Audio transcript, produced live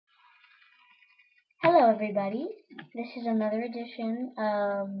Hello everybody, this is another edition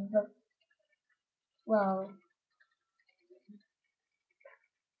of well,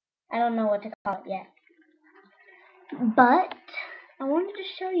 I don't know what to call it yet, but I wanted to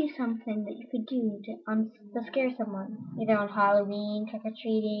show you something that you could do to scare someone, either on Halloween,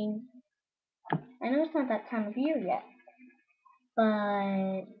 trick-or-treating. I know it's not that time of year yet,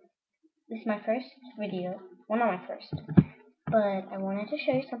 but this is my first video, well not my first, but I wanted to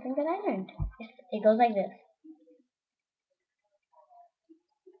show you something that I learned. It goes like this.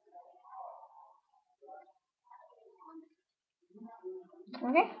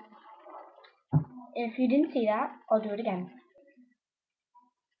 Okay? If you didn't see that, I'll do it again.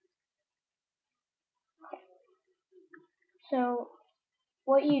 So,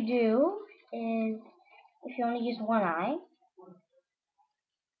 what you do is, if you only use one eye,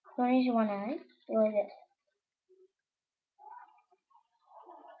 do like this.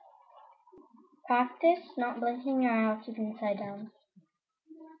 Practice not blinking your eye while keeping the side down.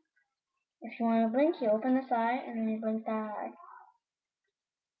 If you want to blink, you open this eye and then you blink that eye.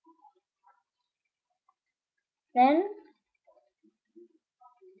 Then,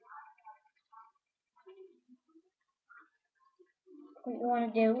 what you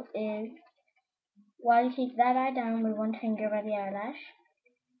want to do is, while you keep that eye down with one finger by the eyelash,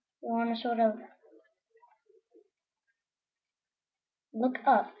 you want to sort of look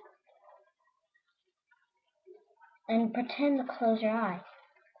up and pretend to close your eye.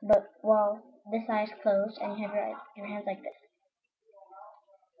 But while this eye is closed and you have your hands like this.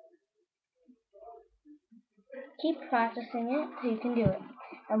 Keep practicing it till you can do it.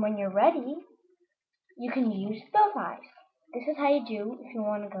 And when you're ready, you can use both eyes. This is how you do if you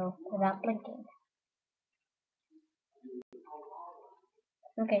want to go without blinking.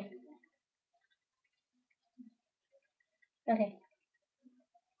 Okay. Okay.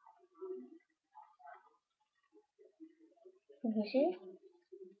 Can you see?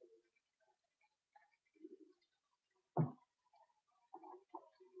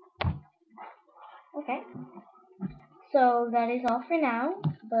 Okay. So that is all for now,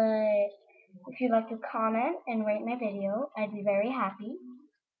 but if you'd like to comment and rate my video, I'd be very happy,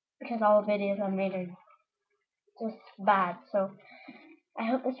 because all the videos I've made are just bad. So I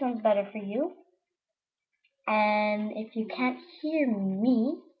hope this one's better for you. And if you can't hear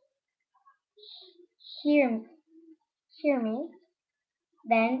me, hear me,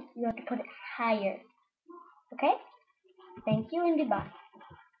 then you have to put it higher. Okay? Thank you and goodbye.